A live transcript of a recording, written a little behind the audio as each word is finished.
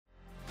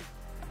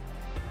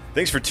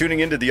Thanks for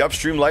tuning into the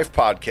Upstream Life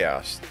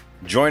Podcast.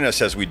 Join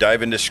us as we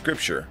dive into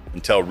Scripture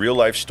and tell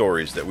real-life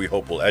stories that we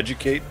hope will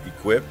educate,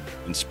 equip,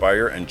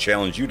 inspire, and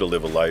challenge you to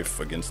live a life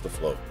against the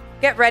flow.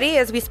 Get ready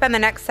as we spend the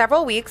next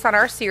several weeks on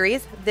our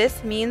series,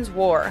 This Means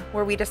War,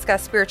 where we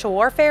discuss spiritual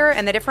warfare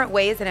and the different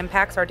ways it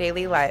impacts our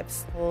daily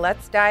lives.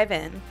 Let's dive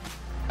in.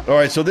 All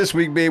right, so this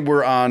week, babe,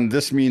 we're on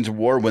This Means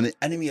War, when the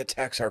enemy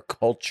attacks our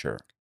culture.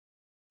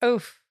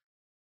 Oof.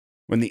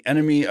 When the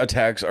enemy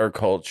attacks our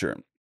culture.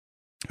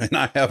 And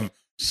I have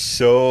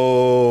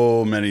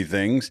so many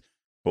things,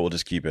 but we'll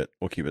keep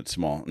it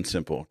small and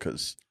simple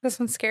because This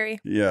one's scary.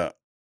 yeah.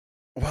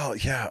 Well,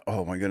 yeah.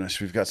 Oh my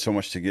goodness. We've got so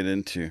much to get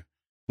into.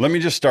 Let me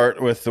just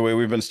start with the way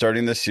we've been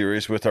starting this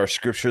series with our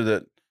scripture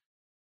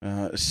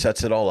that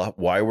sets it all up,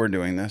 why we're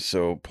doing this.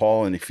 So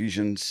Paul in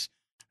Ephesians,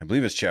 I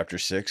believe it's chapter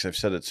 6. I've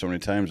said it so many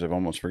times, I've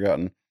almost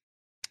forgotten.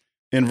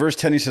 In verse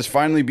 10, he says,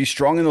 "Finally, be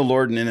strong in the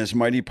Lord and in his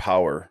mighty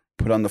power.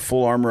 Put on the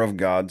full armor of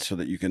God so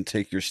that you can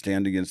take your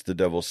stand against the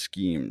devil's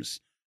schemes."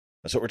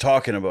 That's what we're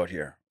talking about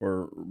here.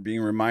 We're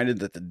being reminded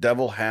that the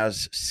devil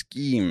has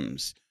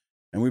schemes.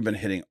 And we've been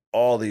hitting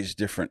all these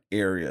different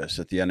areas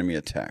that the enemy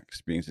attacks,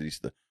 being that he's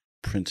the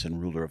prince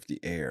and ruler of the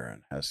air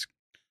and has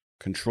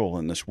control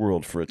in this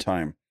world for a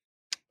time.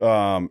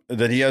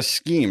 That he has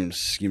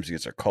schemes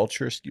against our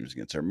culture, schemes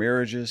against our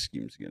marriages,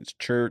 schemes against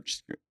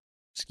church,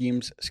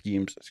 schemes.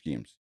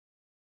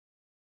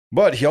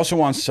 But he also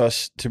wants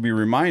us to be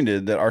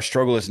reminded that our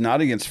struggle is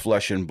not against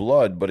flesh and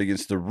blood, but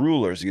against the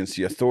rulers, against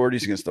the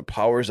authorities, against the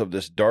powers of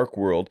this dark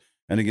world,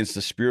 and against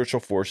the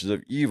spiritual forces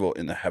of evil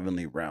in the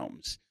heavenly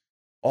realms.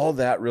 All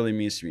that really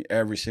means to me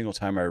every single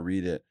time I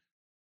read it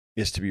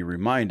is to be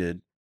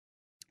reminded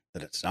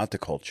that it's not the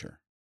culture,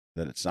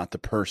 that it's not the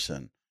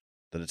person,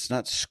 that it's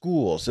not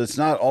schools, that it's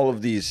not all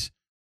of these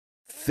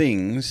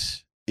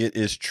things. It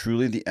is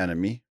truly the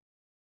enemy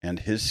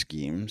and his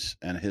schemes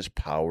and his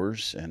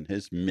powers and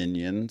his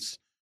minions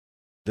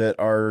that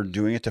are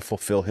doing it to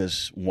fulfill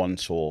his one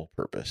sole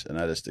purpose, and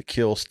that is to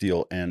kill,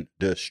 steal, and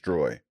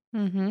destroy.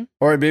 Mm-hmm.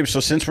 All right, babe. So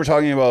since we're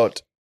talking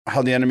about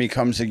how the enemy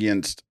comes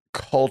against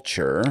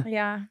culture,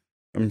 Yeah.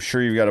 I'm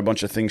sure you've got a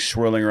bunch of things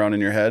swirling around in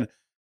your head,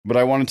 but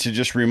I wanted to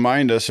just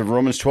remind us of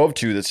Romans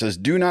 12:2 that says,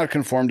 "Do not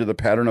conform to the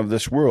pattern of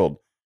this world,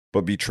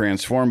 but be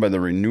transformed by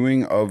the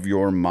renewing of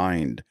your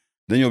mind.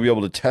 Then you'll be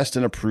able to test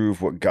and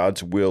approve what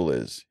God's will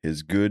is,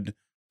 his good,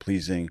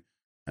 pleasing,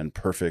 and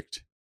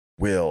perfect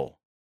will."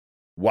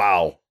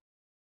 Wow.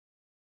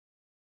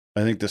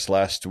 I think this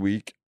last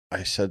week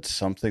I said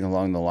something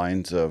along the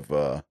lines of,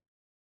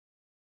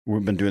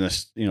 we've been doing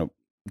this,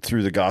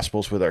 through the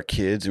Gospels with our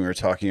kids, and we were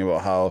talking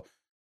about how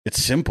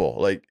it's simple.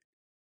 Like,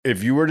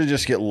 if you were to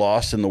just get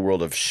lost in the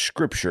world of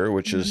Scripture,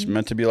 which is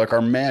meant to be like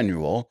our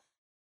manual,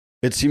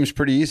 it seems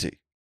pretty easy.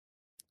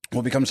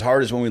 What becomes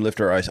hard is when we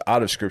lift our eyes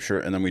out of Scripture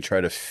and then we try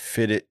to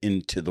fit it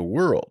into the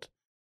world,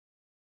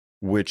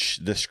 which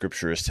this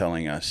Scripture is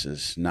telling us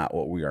is not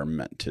what we are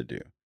meant to do.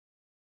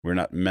 We're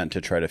not meant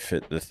to try to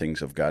fit the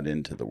things of God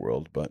into the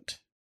world,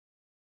 but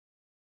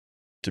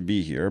to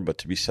be here, but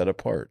to be set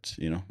apart.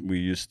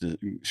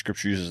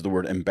 Scripture uses the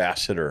word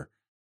ambassador.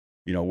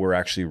 We're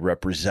actually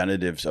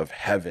representatives of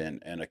heaven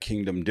and a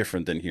kingdom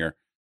different than here,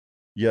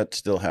 yet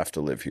still have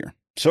to live here.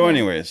 So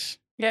anyways.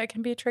 Yeah, it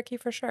can be tricky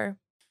for sure.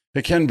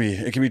 It can be.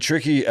 It can be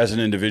tricky as an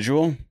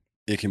individual.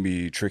 It can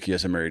be tricky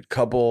as a married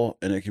couple.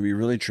 And it can be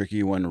really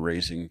tricky when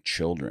raising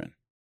children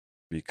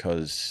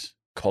because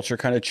culture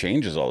kind of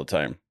changes all the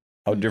time.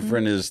 How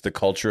different is the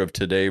culture of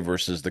today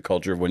versus the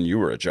culture of when you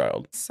were a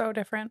child? So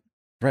different.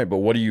 Right. But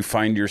what do you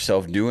find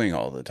yourself doing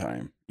all the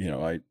time?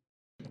 I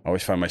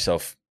always find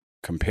myself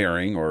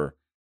comparing or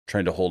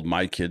trying to hold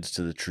my kids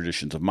to the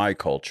traditions of my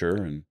culture.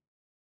 And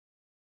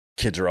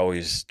kids are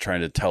always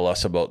trying to tell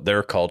us about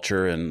their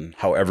culture and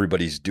how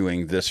everybody's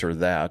doing this or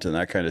that. And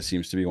that kind of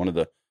seems to be one of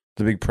the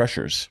big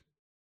pressures.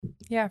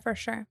 Yeah, for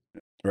sure.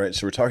 Right.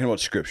 So we're talking about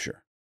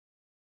Scripture.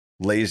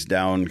 Lays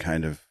down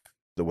kind of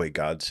the way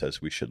God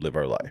says we should live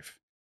our life.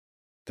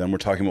 Then we're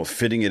talking about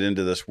fitting it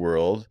into this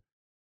world.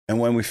 And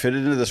when we fit it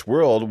into this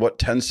world, what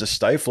tends to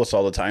stifle us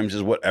all the times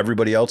is what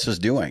everybody else is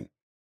doing.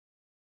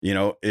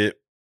 It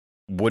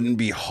wouldn't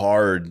be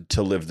hard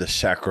to live the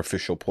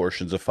sacrificial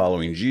portions of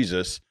following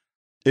Jesus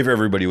if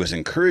everybody was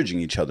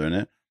encouraging each other in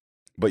it.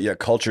 But yet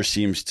culture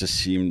seems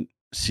to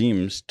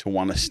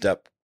want to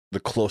step the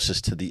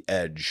closest to the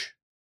edge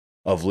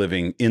of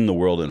living in the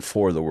world and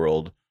for the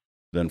world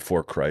than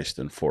for Christ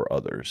and for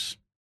others.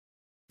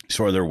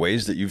 So are there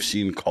ways that you've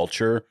seen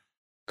culture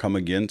come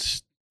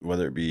against,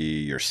 whether it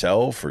be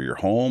yourself or your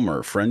home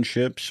or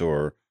friendships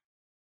or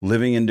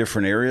living in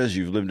different areas?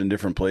 You've lived in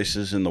different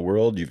places in the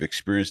world. You've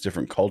experienced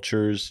different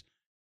cultures.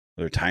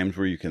 Are there times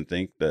where you can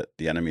think that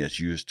the enemy has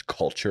used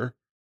culture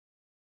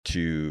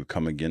to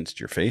come against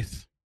your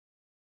faith?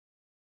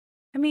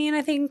 I mean,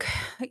 I think,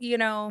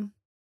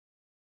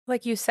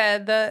 like you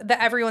said,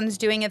 the everyone's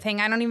doing a thing.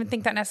 I don't even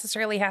think that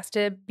necessarily has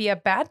to be a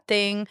bad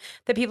thing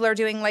that people are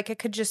doing. Like, it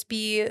could just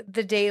be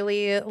the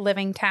daily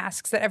living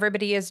tasks that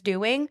everybody is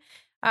doing.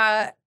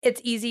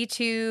 it's easy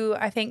to,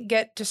 I think,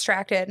 get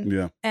distracted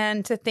Yeah.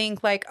 and to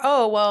think like,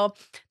 oh, well,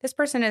 this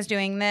person is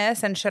doing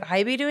this and should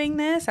I be doing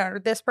this? Or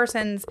this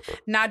person's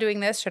not doing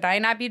this. Should I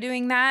not be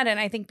doing that?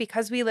 And I think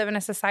because we live in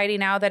a society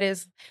now that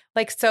is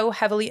like so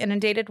heavily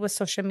inundated with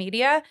social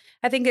media,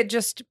 I think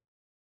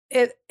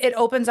it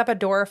opens up a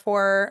door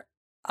for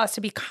us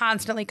to be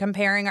constantly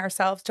comparing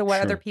ourselves to what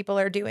Sure. other people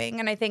are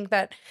doing. And I think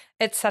that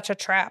it's such a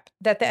trap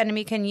that the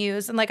enemy can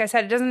use. And like I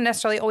said, it doesn't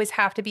necessarily always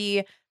have to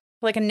be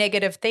like a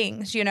negative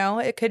things,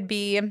 it could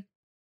be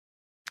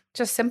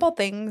just simple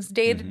things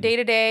day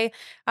to day,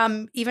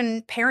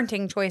 even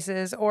parenting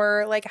choices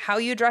or like how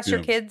you dress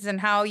your kids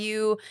and how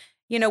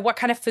what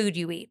kind of food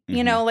you eat,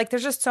 like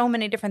there's just so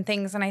many different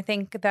things. And I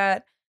think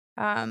that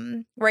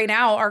right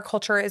now our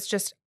culture is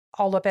just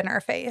all up in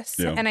our face.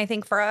 Yeah. And I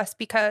think for us,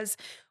 because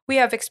we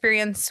have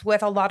experience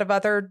with a lot of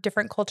other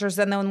different cultures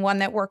than the one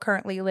that we're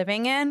currently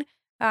living in,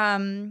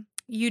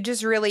 you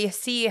just really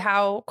see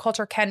how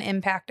culture can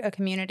impact a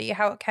community,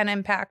 how it can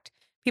impact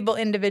people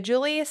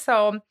individually.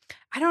 So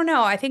I don't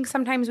know. I think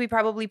sometimes we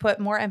probably put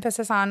more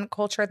emphasis on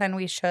culture than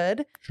we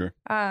should. Sure.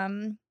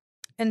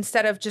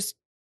 Instead of just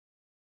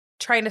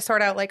trying to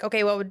sort out like,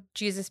 okay, what would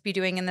Jesus be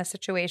doing in this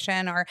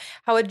situation? Or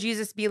how would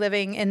Jesus be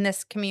living in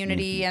this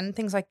community and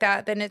things like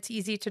that? Then it's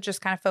easy to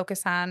just kind of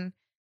focus on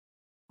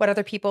what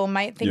other people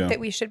might think that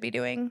we should be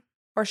doing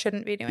or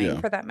shouldn't be doing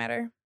for that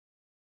matter.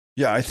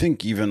 Yeah, I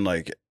think even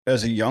like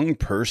as a young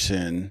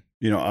person,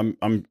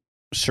 I'm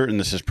certain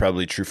this is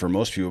probably true for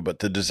most people, but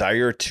the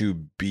desire to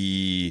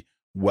be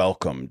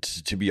welcomed,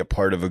 to be a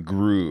part of a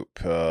group,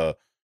 to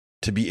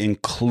be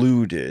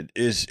included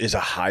is a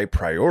high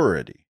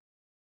priority.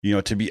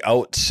 To be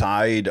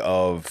outside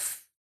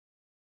of,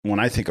 when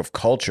I think of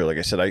culture, like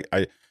I said,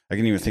 I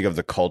can even think of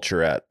the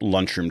culture at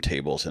lunchroom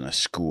tables in a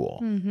school,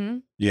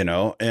 and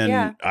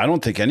I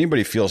don't think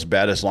anybody feels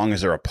bad as long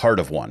as they're a part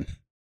of one.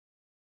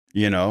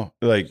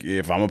 Like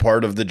if I'm a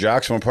part of the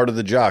jocks, I'm a part of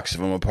the jocks.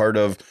 If I'm a part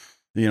of,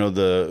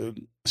 the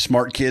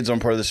smart kids, I'm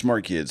part of the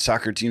smart kids,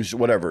 soccer teams,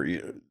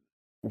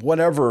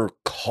 whatever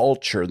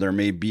culture there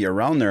may be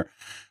around there.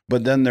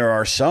 But then there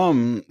are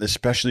some,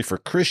 especially for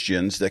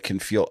Christians, that can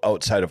feel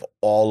outside of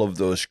all of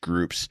those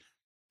groups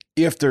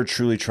if they're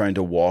truly trying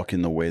to walk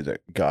in the way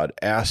that God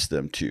asked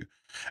them to.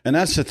 And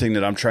that's the thing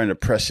that I'm trying to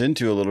press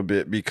into a little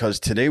bit, because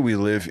today we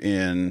live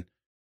in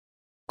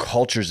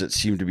cultures that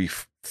seem to be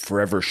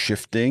forever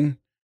shifting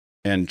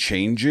and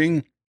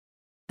changing.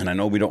 And I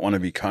know we don't want to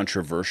be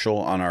controversial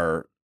on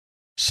our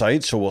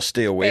site, so we'll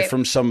stay away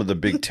from some of the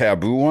big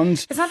taboo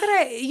ones. It's not that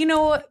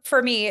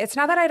for me, it's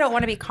not that I don't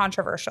want to be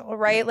controversial,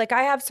 right? Like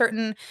I have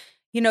certain,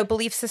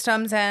 belief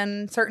systems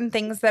and certain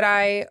things that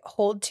I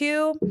hold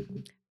to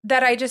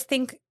that I just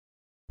think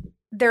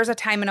there's a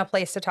time and a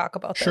place to talk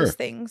about those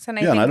things. And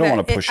I think and I don't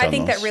want to push on I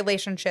think those. that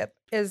relationship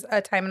is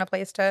a time and a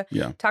place to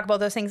talk about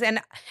those things. And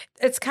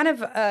it's kind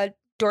of a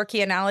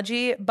dorky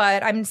analogy,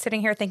 but I'm sitting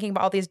here thinking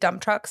about all these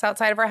dump trucks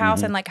outside of our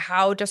house and like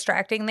how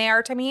distracting they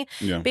are to me,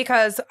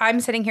 because I'm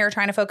sitting here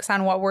trying to focus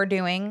on what we're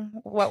doing,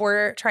 what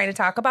we're trying to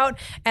talk about.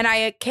 And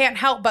I can't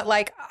help but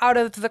like out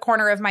of the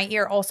corner of my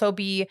ear also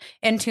be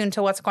in tune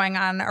to what's going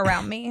on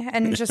around me.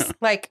 And just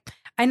like,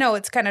 I know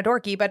it's kind of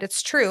dorky, but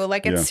it's true.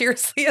 Like it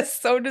seriously is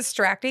so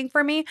distracting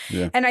for me.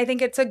 Yeah. And I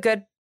think it's a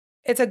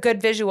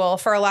good visual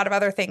for a lot of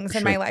other things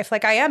in my life.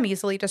 Like I am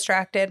easily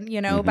distracted,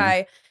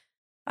 by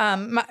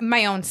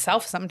my own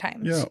self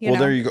sometimes. Yeah. Well,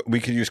 there you go.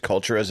 We could use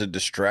culture as a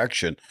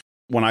distraction.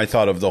 When I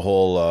thought of the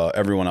whole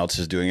everyone else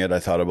is doing it, I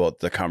thought about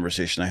the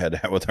conversation I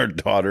had with our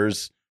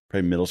daughters,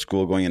 probably middle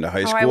school going into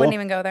high school. I wouldn't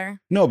even go there.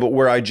 No, but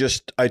where I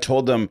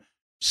told them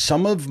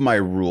some of my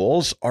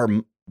rules are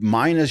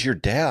mine as your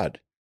dad.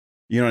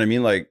 You know what I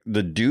mean? Like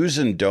the do's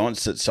and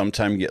don'ts that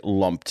sometimes get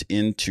lumped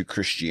into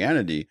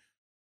Christianity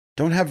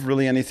don't have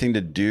really anything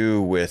to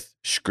do with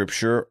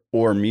scripture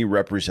or me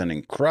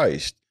representing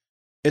Christ.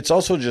 It's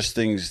also just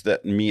things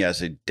that me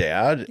as a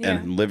dad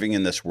and living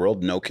in this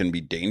world know can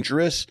be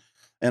dangerous.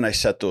 And I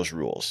set those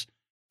rules.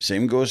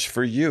 Same goes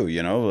for you,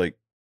 like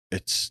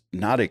it's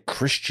not a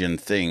Christian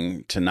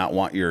thing to not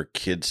want your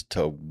kids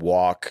to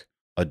walk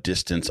a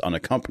distance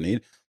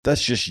unaccompanied.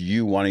 That's just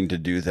you wanting to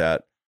do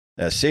that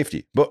as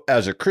safety. But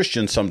as a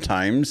Christian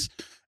sometimes,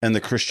 and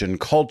the Christian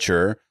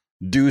culture,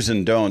 do's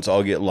and don'ts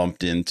all get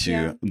lumped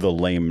into the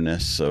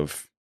lameness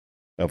of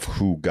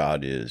who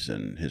God is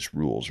and his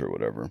rules or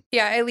whatever.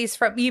 Yeah, at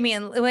least you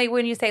mean like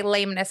when you say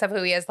lameness of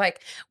who he is, like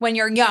when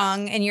you're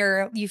young and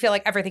you feel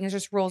like everything is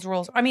just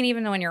rules. I mean,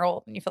 even when you're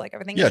old and you feel like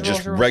everything is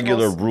just rules,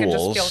 regular rules. rules.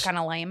 It just feel kind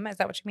of lame. Is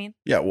that what you mean?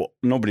 Yeah, well,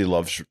 nobody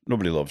loves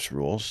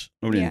rules.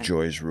 Nobody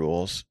enjoys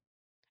rules.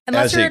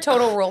 Unless you're a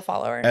total rule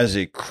follower. As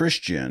a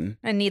Christian.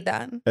 I need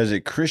that. As a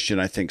Christian,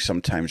 I think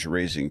sometimes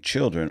raising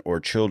children or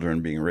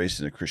children being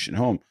raised in a Christian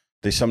home,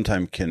 they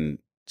sometimes can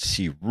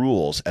see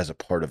rules as a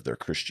part of their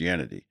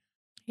Christianity.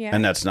 Yeah.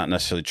 And that's not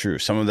necessarily true.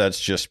 Some of that's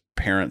just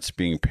parents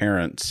being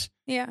parents.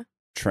 Yeah.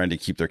 Trying to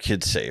keep their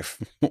kids safe,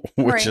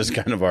 which is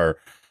kind of our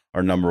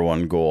number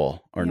one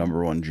goal, our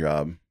number one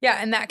job. Yeah.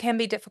 And that can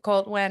be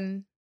difficult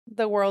when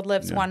the world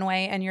lives one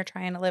way and you're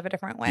trying to live a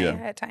different way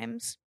at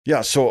times.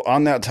 Yeah. So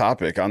on that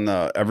topic, on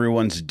the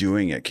everyone's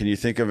doing it, can you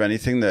think of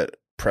anything that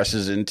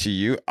presses into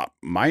you?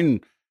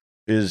 Mine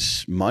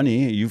is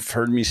money. You've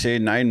heard me say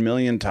 9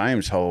 million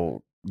times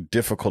how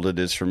difficult it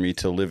is for me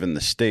to live in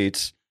the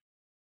States,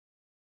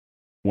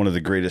 one of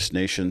the greatest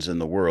nations in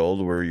the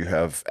world, where you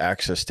have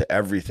access to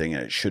everything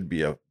and it should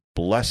be a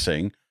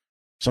blessing.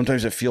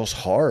 Sometimes it feels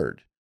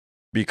hard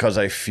because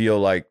I feel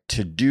like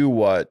to do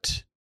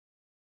what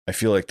I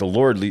feel like the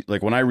Lord,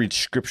 like when I read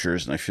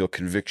scriptures and I feel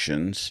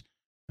convictions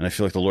and I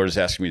feel like the Lord is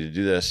asking me to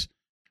do this,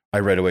 I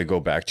right away go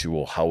back to,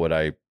 well, how would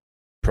I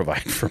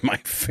provide for my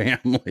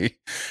family?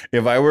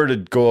 If I were to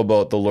go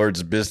about the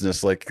Lord's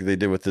business like they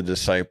did with the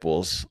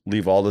disciples,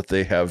 leave all that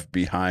they have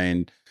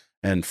behind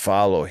and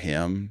follow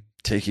him,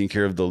 taking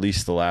care of the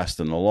least, the last,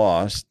 and the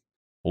lost,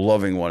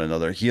 loving one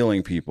another,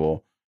 healing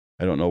people,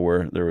 I don't know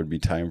where there would be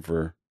time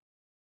for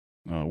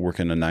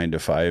working a 9 to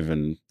 5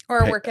 and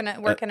working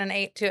an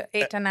 8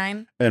 to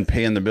 9 and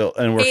paying the bill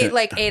and working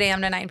 8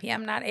 a.m. to 9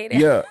 p.m. not 8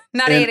 a.m. Yeah,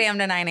 not 8 a.m.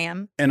 to 9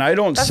 a.m. And I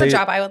don't that's say a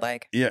job I would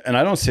like. Yeah, and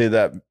I don't say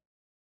that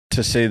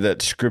to say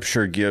that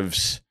Scripture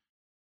gives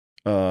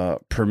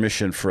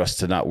permission for us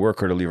to not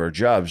work or to leave our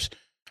jobs.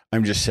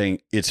 I'm just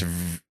saying it's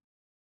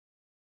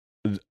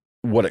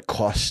what it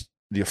costs,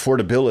 the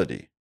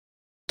affordability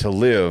to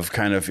live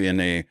kind of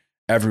in a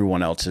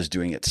everyone else is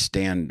doing it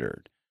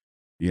standard.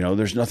 You know,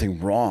 there's nothing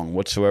wrong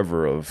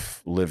whatsoever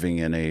of living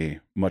in a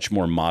much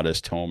more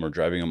modest home or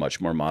driving a much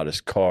more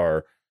modest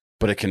car,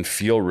 but it can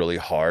feel really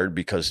hard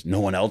because no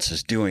one else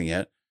is doing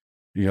it.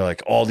 You know,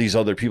 like all these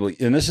other people,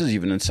 and this is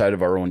even inside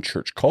of our own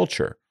church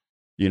culture.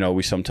 You know,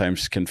 we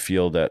sometimes can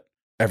feel that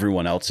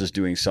everyone else is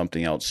doing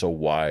something else. So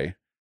why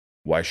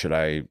should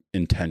I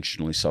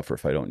intentionally suffer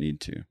if I don't need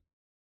to?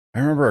 I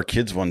remember our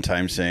kids one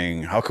time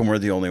saying, how come we're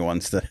the only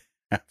ones that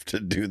have to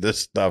do this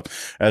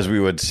stuff as we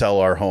would sell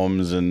our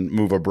homes and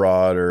move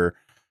abroad or,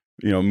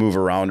 you know, move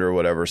around or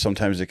whatever.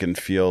 Sometimes it can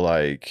feel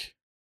like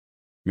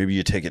maybe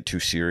you take it too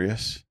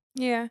serious.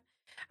 Yeah.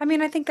 I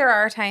mean, I think there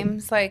are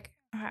times like,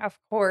 of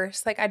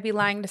course, like I'd be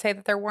lying to say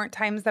that there weren't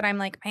times that I'm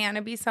like, man,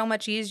 it'd be so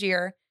much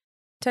easier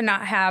to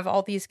not have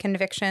all these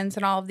convictions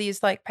and all of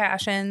these like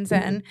passions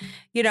and,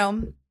 you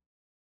know,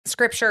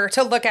 scripture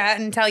to look at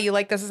and tell you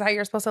like, this is how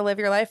you're supposed to live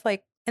your life.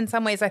 Like in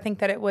some ways, I think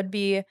that it would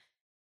be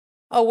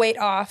a weight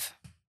off.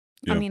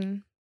 Yeah. I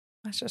mean,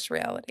 that's just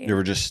reality. You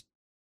ever just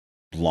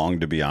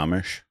long to be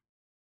Amish?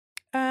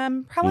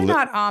 Probably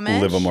not Amish.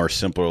 Live a more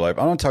simpler life.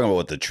 I'm not talking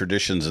about the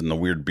traditions and the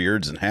weird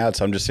beards and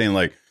hats. I'm just saying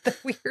like the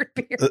weird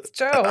beards,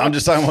 Joe. I'm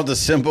just talking about the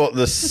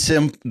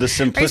simplicity.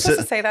 Are you supposed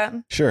to say that?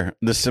 Sure.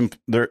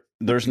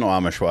 There's no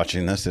Amish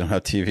watching this. They don't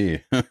have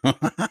TV.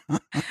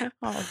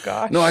 Oh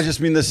gosh. No, I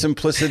just mean the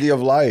simplicity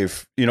of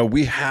life. You know,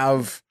 we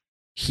have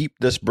heaped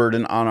this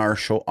burden on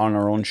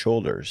our own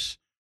shoulders.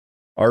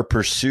 Our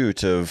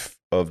pursuit of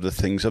the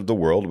things of the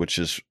world, which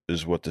is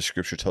what the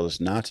scripture tells us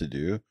not to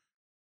do,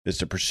 is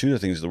to pursue the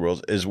things of the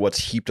world, is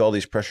what's heaped all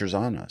these pressures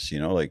on us. You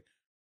know, like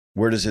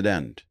where does it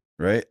end?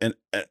 Right. And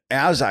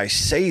as I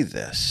say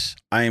this,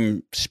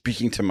 I'm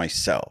speaking to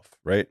myself,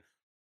 right?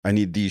 I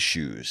need these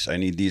shoes. I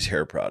need these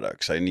hair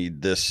products. I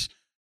need this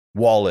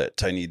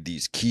wallet. I need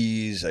these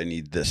keys. I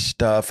need this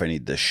stuff. I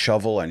need this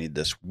shovel. I need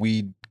this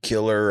weed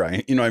killer.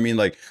 I mean,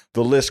 like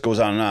the list goes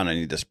on and on. I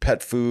need this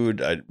pet food.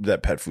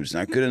 That pet food's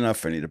not good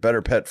enough. I need a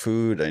better pet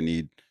food. I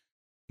need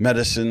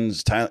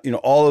medicines,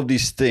 all of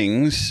these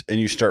things.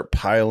 And you start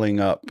piling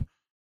up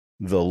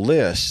the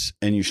list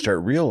and you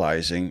start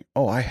realizing,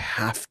 oh, I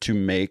have to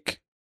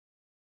make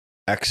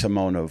X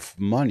amount of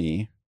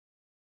money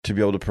to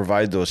be able to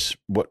provide those,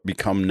 what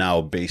become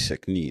now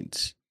basic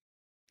needs,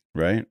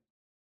 right?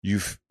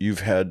 You've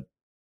had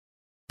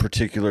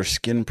particular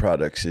skin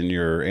products in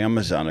your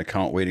Amazon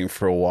account waiting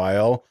for a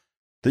while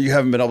that you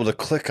haven't been able to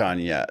click on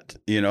yet,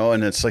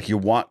 and it's like you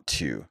want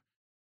to.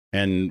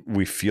 And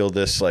we feel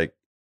this, like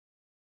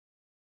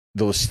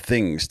those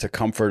things to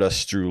comfort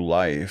us through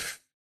life.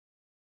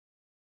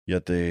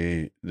 Yet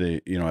they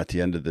at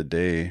the end of the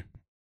day,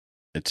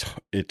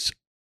 it's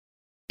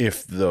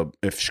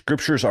if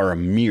scriptures are a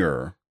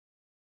mirror,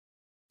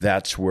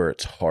 that's where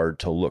it's hard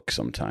to look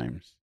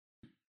sometimes.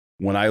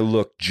 When I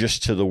look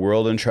just to the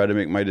world and try to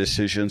make my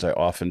decisions, I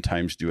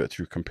oftentimes do it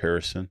through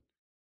comparison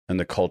and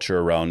the culture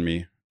around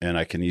me. And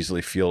I can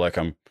easily feel like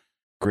I'm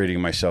grading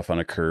myself on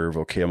a curve.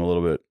 Okay, I'm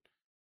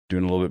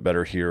doing a little bit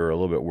better here or a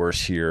little bit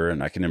worse here,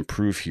 and I can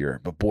improve here.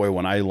 But boy,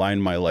 when I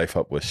line my life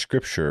up with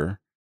scripture,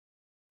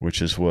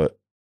 which is what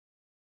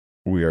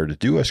we are to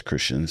do as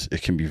Christians,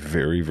 it can be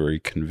very, very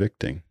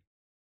convicting.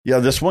 Yeah,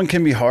 this one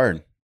can be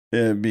hard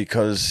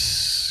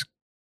because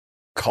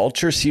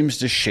culture seems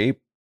to shape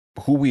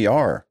who we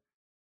are.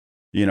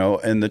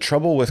 And the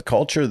trouble with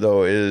culture,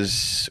 though,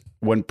 is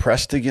when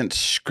pressed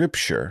against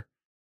scripture,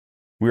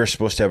 we are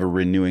supposed to have a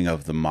renewing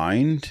of the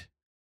mind.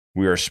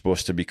 We are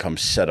supposed to become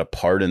set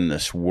apart in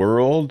this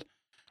world.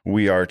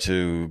 We are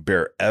to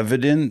bear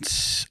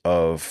evidence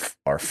of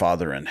our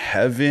Father in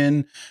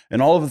heaven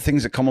and all of the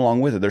things that come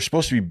along with it. They're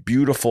supposed to be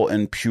beautiful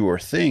and pure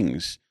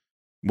things.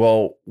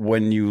 Well,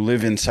 when you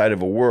live inside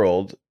of a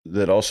world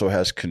that also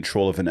has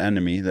control of an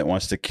enemy that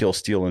wants to kill,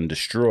 steal, and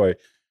destroy.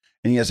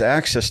 And he has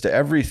access to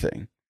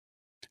everything.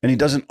 And he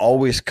doesn't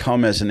always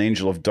come as an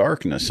angel of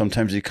darkness.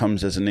 Sometimes he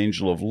comes as an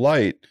angel of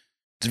light.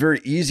 It's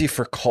very easy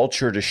for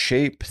culture to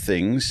shape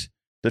things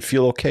that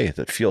feel okay,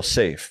 that feel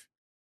safe.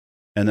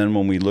 And then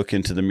when we look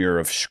into the mirror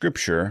of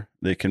Scripture,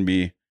 they can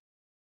be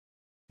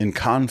in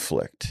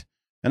conflict.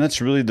 And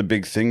that's really the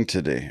big thing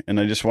today. And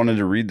I just wanted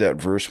to read that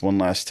verse one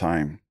last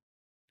time.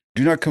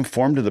 Do not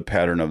conform to the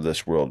pattern of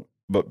this world,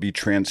 but be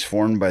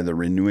transformed by the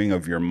renewing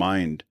of your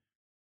mind.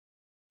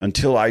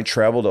 Until I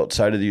traveled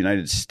outside of the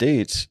United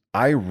States,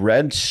 I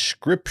read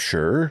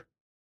Scripture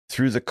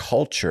through the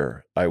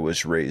culture I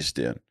was raised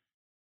in.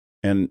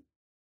 And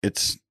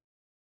it's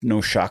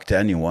no shock to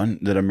anyone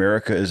that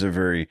America is a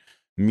very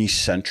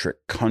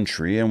me-centric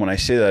country. And when I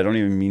say that, I don't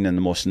even mean in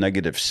the most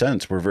negative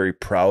sense. We're very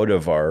proud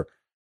of our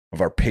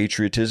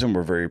patriotism.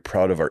 We're very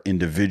proud of our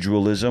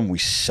individualism. We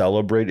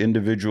celebrate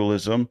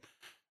individualism.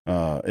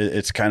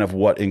 It's kind of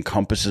what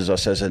encompasses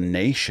us as a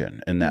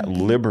nation, and that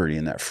liberty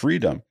and that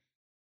freedom.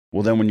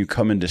 Well, then when you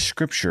come into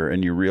Scripture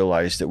and you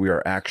realize that we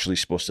are actually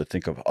supposed to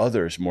think of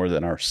others more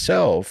than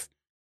ourselves,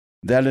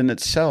 that in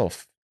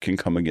itself can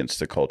come against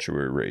the culture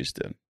we were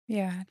raised in.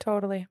 Yeah,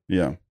 totally.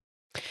 Yeah.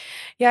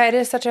 Yeah, it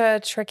is such a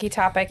tricky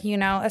topic,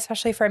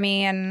 especially for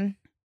me and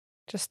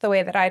just the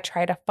way that I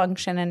try to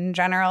function in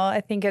general. I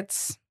think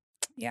it's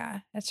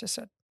a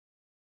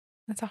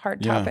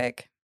hard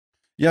topic.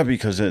 Yeah,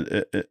 because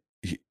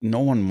no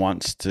one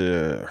wants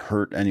to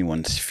hurt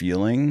anyone's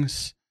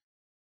feelings,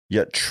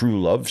 yet true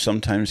love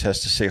sometimes has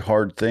to say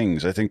hard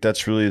things. I think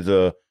that's really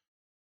the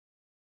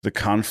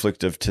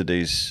conflict of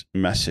today's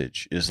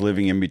message, is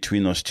living in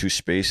between those two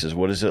spaces.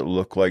 What does it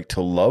look like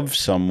to love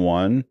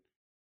someone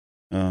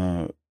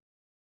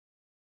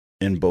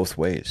in both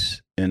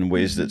ways, in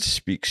ways that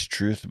speaks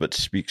truth, but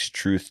speaks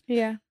truth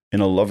in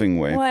a loving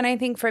way? Well, and I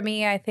think for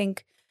me,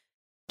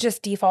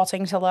 just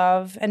defaulting to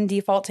love and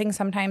defaulting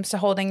sometimes to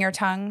holding your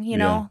tongue,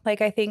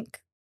 like I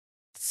think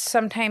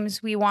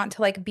sometimes we want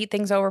to like beat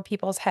things over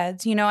people's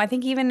heads. I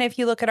think even if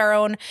you look at our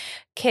own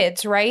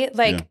kids, right?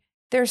 Like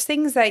there's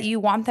things that you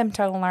want them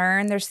to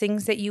learn. There's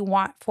things that you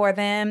want for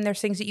them.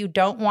 There's things that you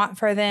don't want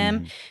for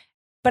them.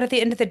 But at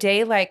the end of the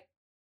day, like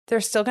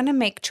they're still going to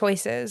make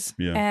choices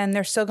and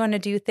they're still going to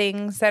do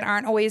things that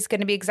aren't always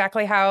going to be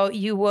exactly how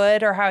you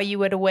would or how you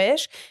would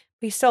wish.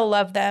 We still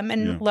love them,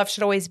 and love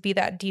should always be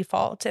that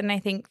default. And I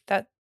think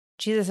that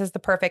Jesus is the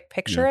perfect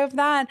picture of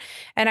that.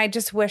 And I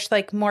just wish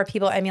like more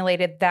people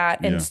emulated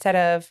that instead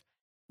of,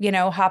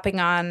 hopping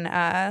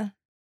on,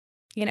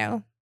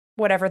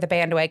 whatever the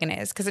bandwagon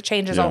is, because it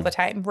changes all the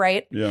time,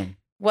 right? Yeah.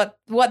 What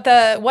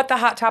the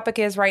hot topic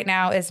is right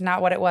now is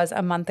not what it was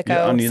a month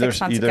ago, 6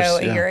 months ago,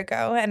 a year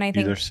ago. And I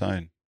think either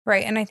side.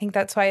 Right. And I think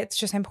that's why it's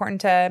just important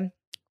to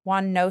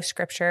know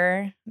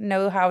Scripture,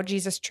 know how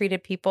Jesus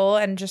treated people,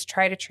 and just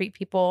try to treat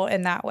people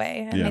in that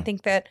way. And I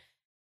think that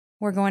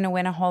we're going to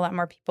win a whole lot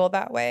more people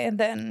that way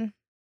than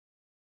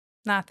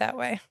not that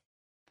way.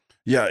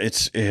 Yeah,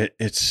 it's.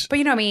 But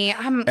you know me,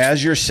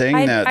 as you're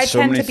saying that,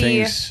 so many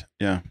things.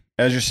 Yeah,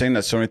 as you're saying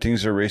that, so many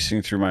things are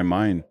racing through my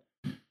mind,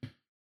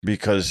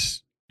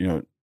 because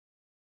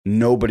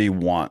nobody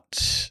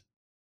wants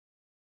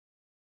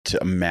to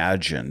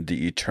imagine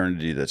the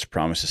eternity that's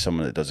promised to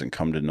someone that doesn't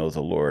come to know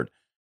the Lord.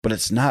 But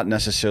it's not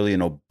necessarily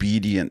an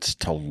obedience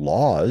to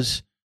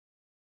laws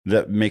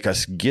that make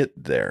us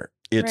get there.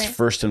 It's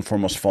first and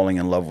foremost falling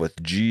in love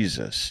with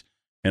Jesus,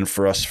 and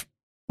for us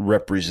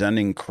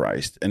representing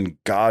Christ. And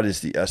God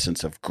is the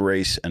essence of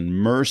grace and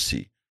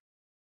mercy.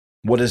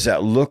 What does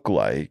that look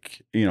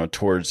like,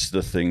 towards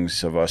the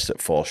things of us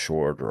that fall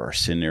short or our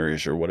sin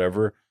areas or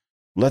whatever?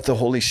 Let the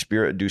Holy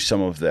Spirit do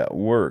some of that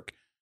work.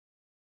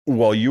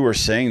 While you were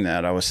saying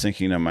that, I was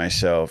thinking to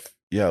myself,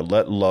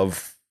 let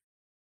love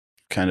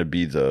kind of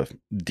be the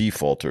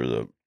default or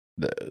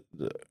the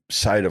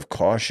side of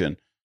caution.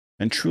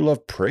 And true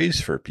love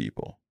prays for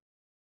people.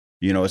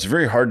 It's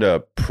very hard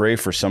to pray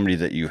for somebody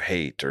that you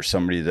hate or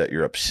somebody that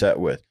you're upset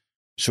with.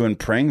 So in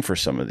praying for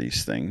some of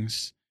these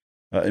things,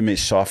 it may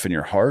soften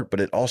your heart,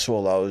 but it also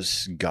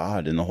allows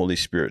God and the Holy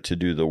Spirit to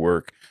do the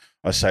work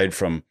aside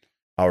from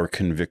our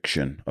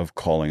conviction of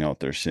calling out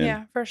their sin.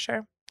 Yeah, for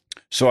sure.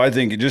 So I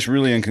think just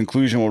really in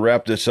conclusion, we'll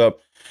wrap this up.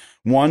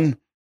 One,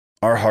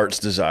 our heart's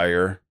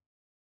desire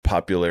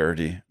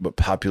popularity, but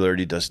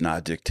popularity does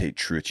not dictate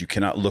truth. You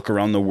cannot look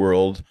around the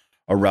world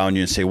around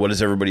you and say, what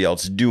is everybody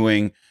else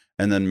doing?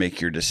 And then make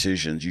your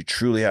decisions. You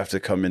truly have to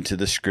come into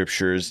the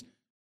Scriptures,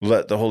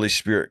 let the Holy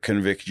Spirit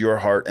convict your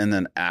heart, and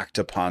then act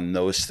upon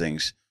those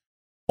things,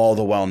 all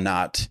the while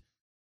not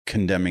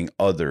condemning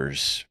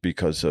others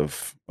because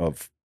of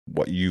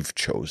what you've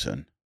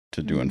chosen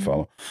to do and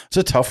follow. It's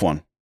a tough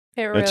one.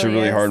 It's a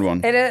really hard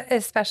one. It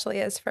especially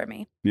is for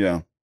me.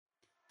 Yeah.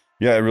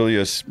 Yeah, it really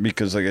is.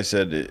 Because like I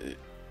said,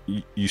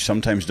 you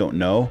sometimes don't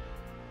know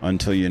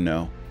until you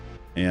know.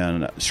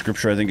 And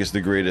Scripture, I think, is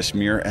the greatest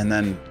mirror. And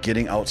then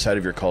getting outside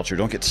of your culture.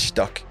 Don't get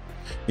stuck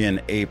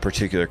in a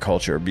particular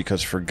culture,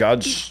 because for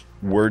God's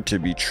word to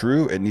be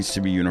true, it needs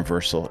to be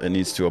universal. It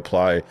needs to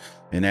apply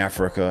in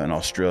Africa, in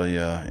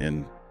Australia,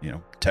 in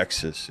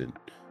Texas and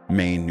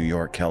Maine, New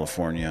York,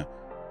 California,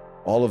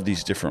 all of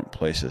these different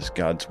places.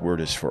 God's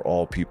word is for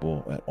all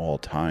people at all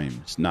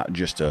times, not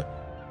just a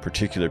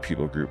particular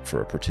people group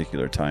for a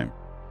particular time.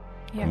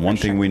 Yeah, and one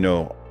thing we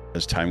know,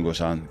 as time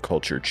goes on,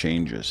 culture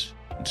changes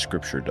and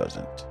scripture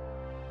doesn't.